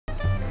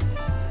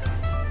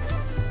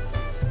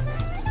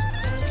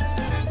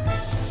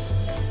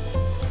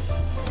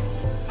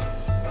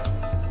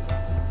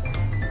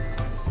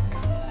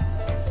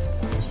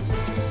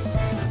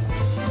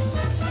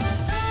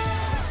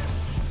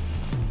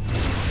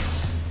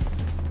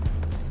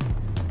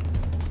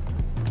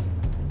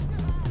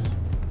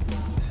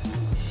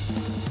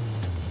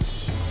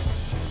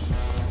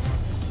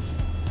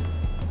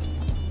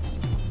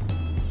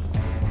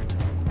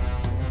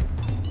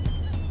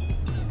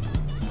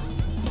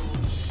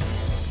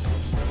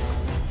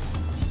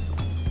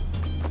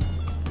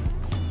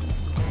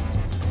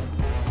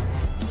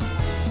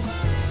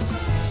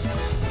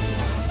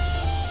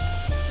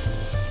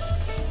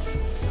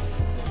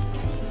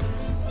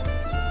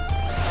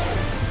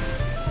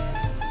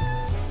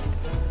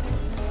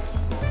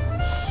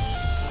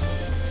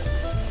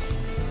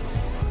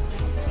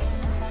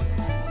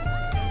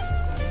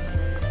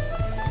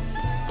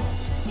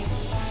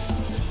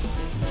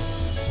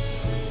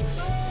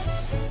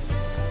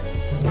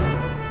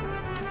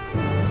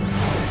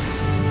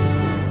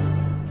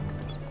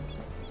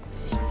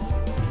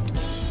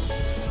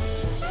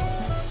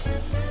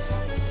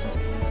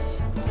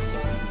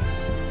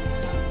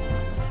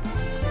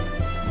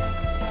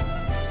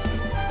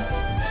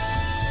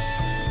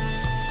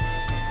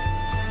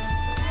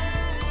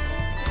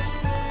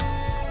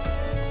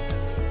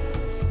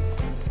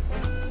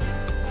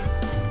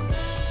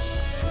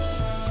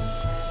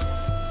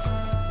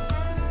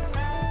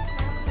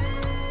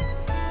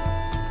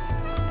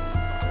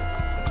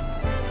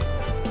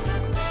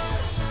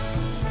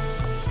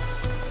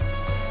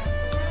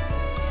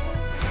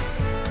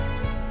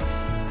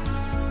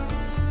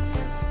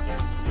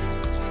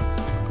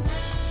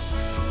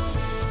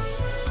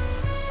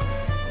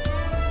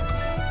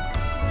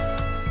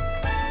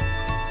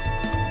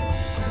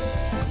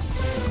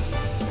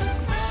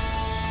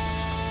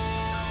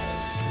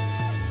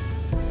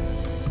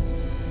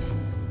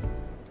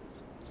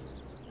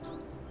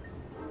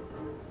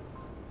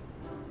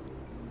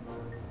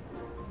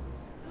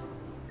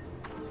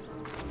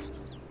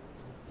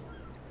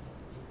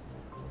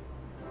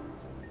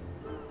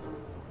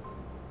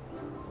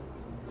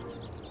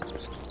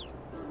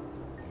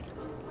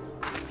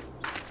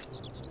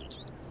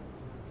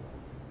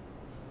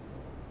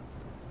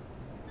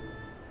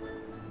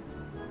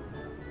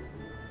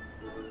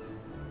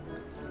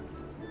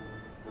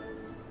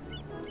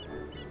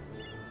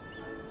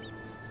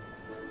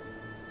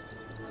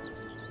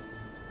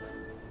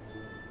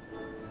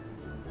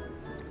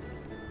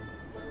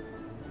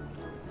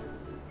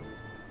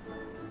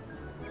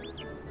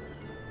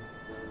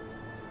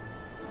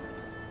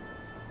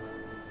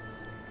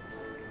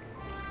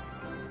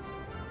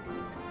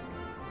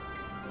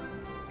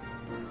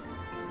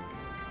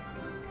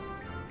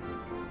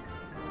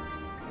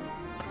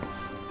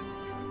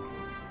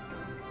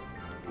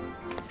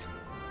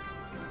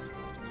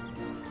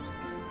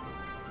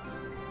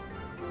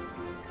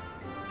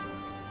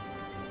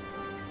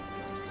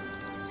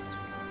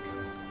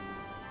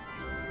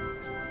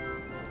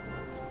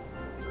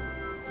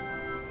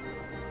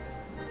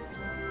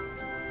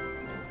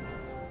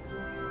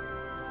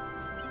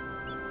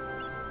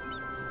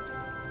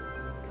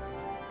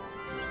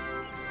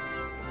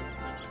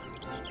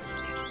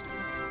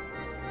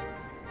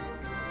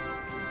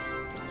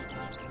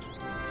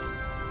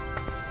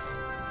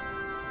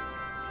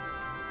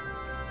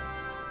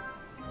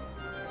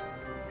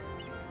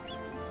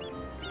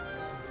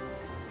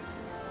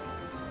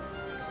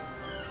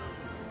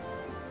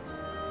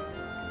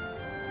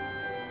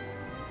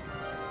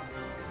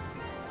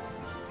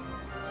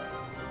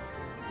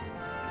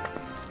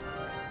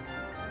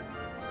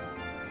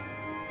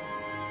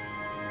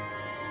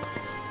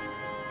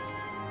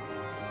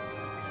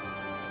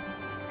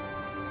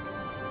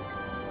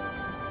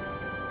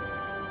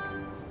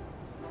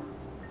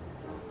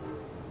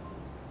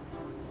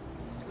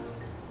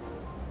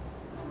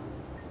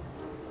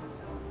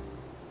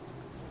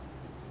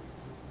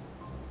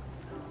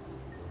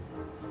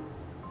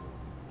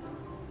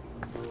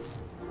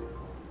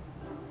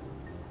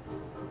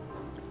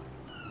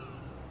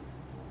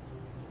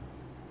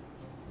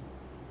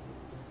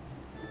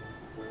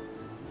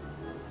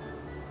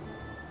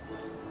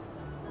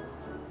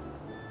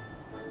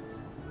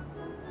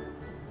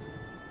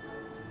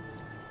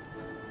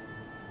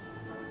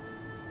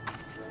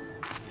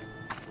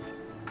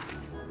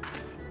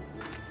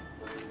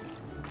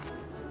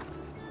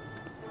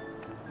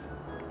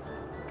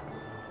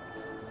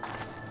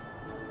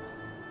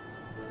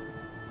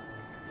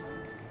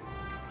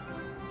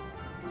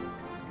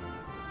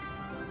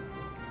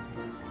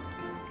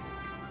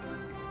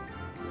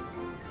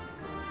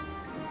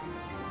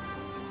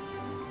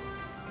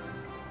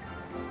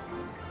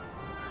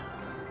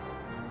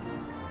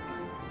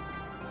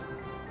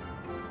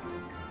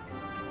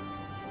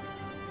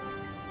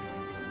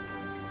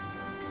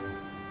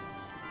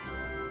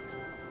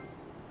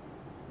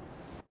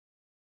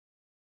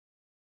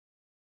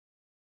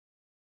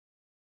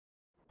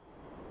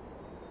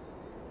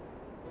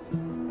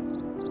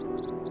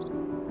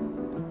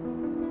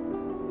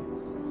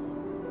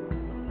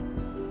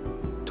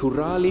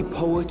Turali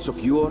poets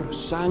of yore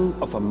sang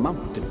of a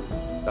mountain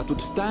that would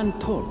stand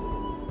tall,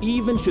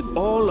 even should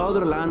all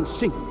other lands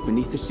sink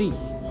beneath the sea.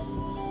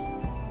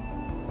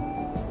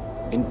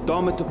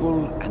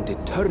 Indomitable and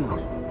eternal,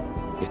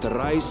 it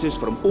arises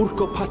from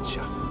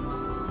Urqopacha,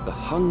 the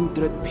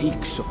 100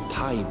 peaks of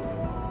time.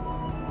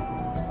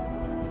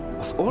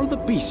 Of all the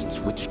beasts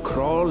which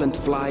crawl and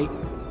fly,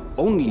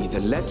 only the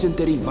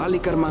legendary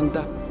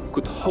Valigarmanda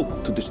could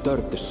hope to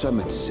disturb the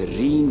summit's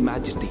serene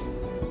majesty.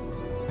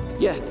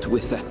 Yet,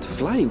 with that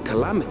flying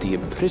calamity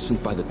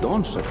imprisoned by the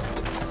Dawn Serpent,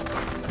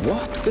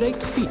 what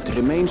great feat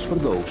remains for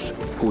those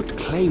who would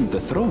claim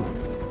the throne?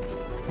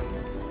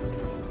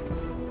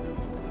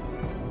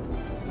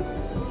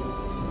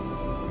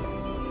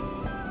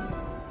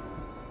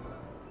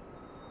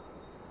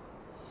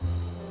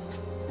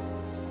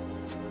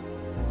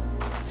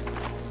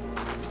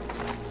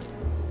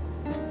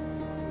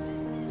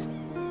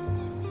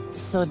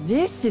 So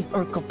this is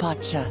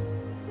Urqopacha.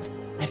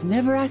 I've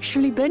never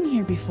actually been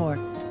here before.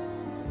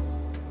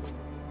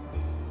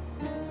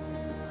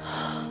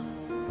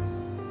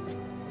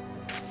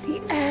 The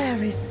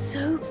air is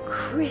so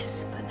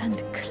crisp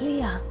and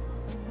clear.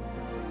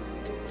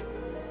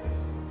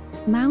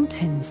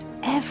 Mountains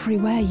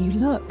everywhere you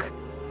look.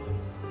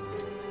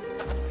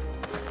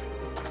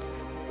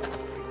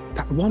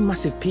 That one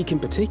massive peak in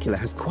particular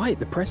has quite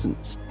the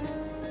presence.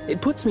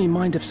 It puts me in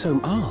mind of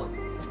Som-Al.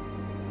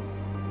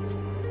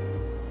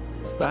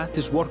 That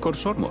is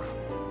Urqopacha,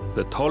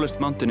 the tallest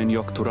mountain in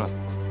Tural.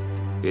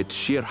 Its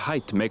sheer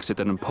height makes it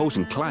an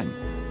imposing climb.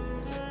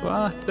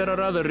 But there are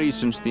other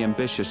reasons the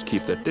ambitious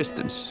keep their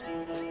distance.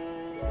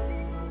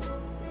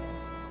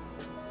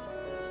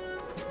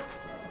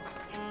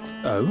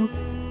 Oh?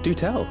 Do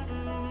tell.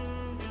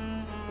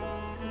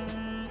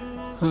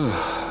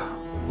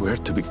 Where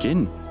to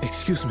begin?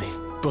 Excuse me,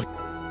 but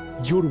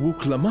you're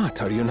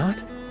Urqopacha, are you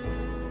not?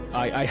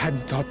 I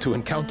hadn't thought to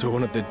encounter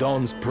one of the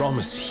Dawn's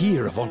promise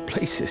here of all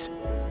places.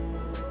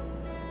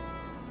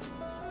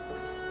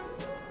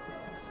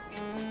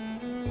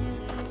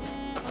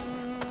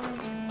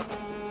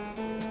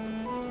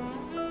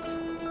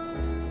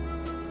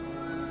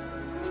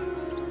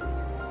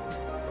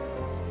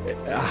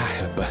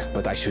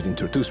 But I should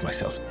introduce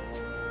myself.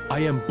 I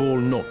am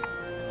Bolnok,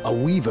 a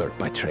weaver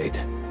by trade.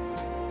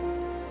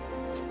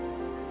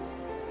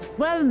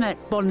 Well met,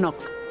 Bolnok.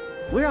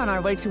 We're on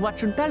our way to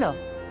Watranpelo.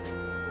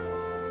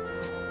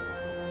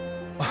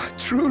 Oh,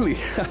 truly,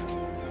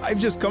 I've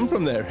just come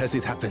from there, as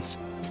it happens.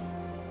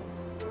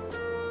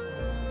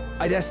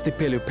 I'd asked the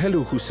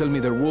Pelu who sell me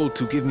their wool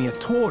to give me a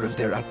tour of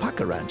their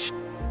alpaca ranch.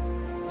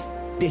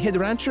 The head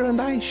rancher and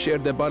I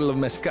shared a bottle of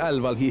mezcal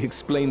while he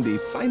explained the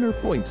finer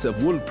points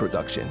of wool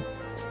production.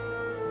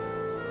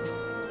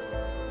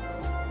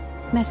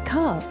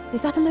 Mezcal, is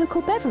that a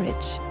local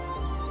beverage?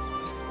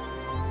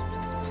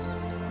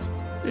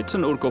 It's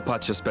an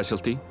Urqopacha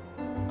specialty.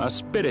 A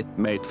spirit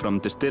made from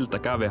distilled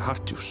agave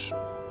heart juice.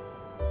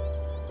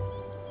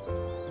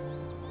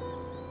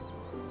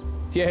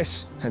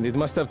 Yes, and it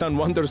must have done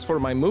wonders for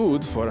my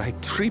mood, for I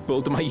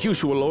tripled my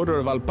usual order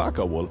of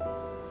alpaca wool.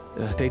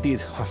 They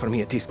did offer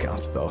me a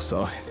discount, though,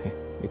 so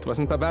it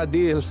wasn't a bad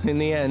deal in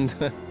the end.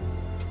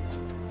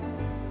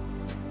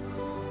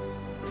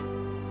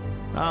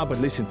 But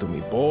listen to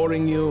me,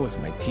 boring you with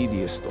my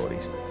tedious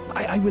stories.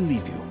 I will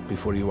leave you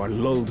before you are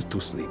lulled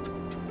to sleep.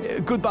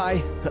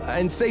 Goodbye,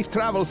 and safe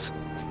travels.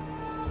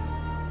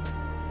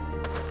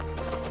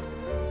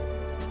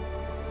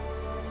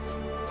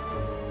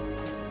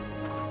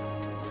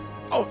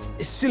 Oh,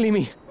 silly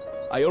me.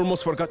 I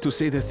almost forgot to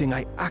say the thing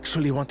I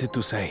actually wanted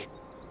to say.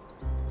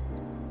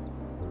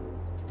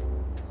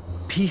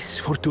 Peace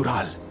for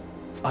Tural.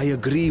 I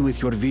agree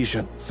with your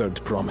vision, Third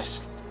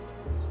Promise.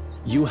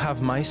 You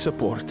have my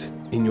support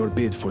in your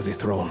bid for the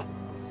throne.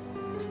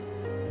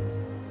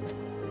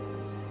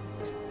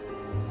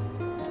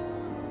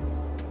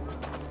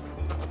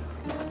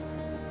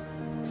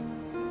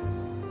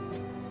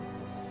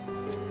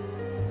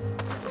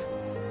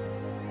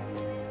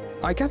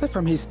 I gather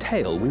from his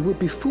tale we would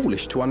be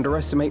foolish to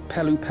underestimate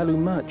Pelu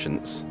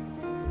merchants.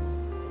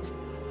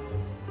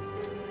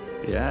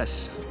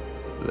 Yes,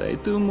 they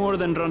do more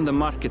than run the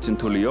markets in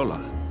Tuliyola.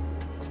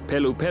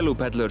 Pelu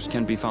peddlers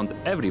can be found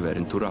everywhere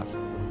in Tural,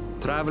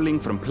 traveling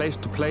from place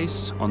to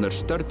place on their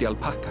sturdy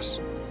alpacas.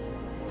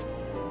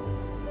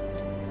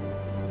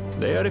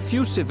 They are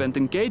effusive and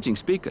engaging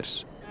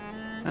speakers,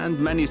 and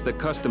many's the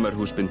customer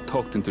who's been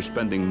talked into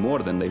spending more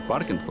than they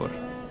bargained for.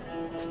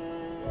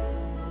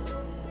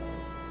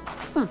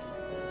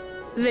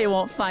 They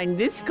won't find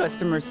this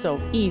customer so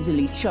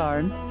easily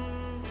charmed.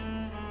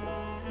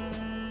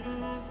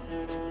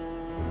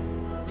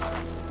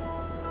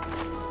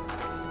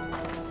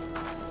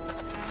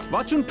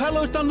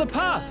 Watranpelo's down the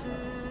path!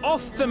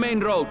 Off the main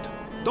road!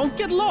 Don't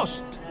get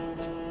lost!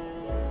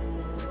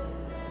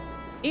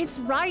 It's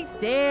right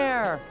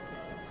there!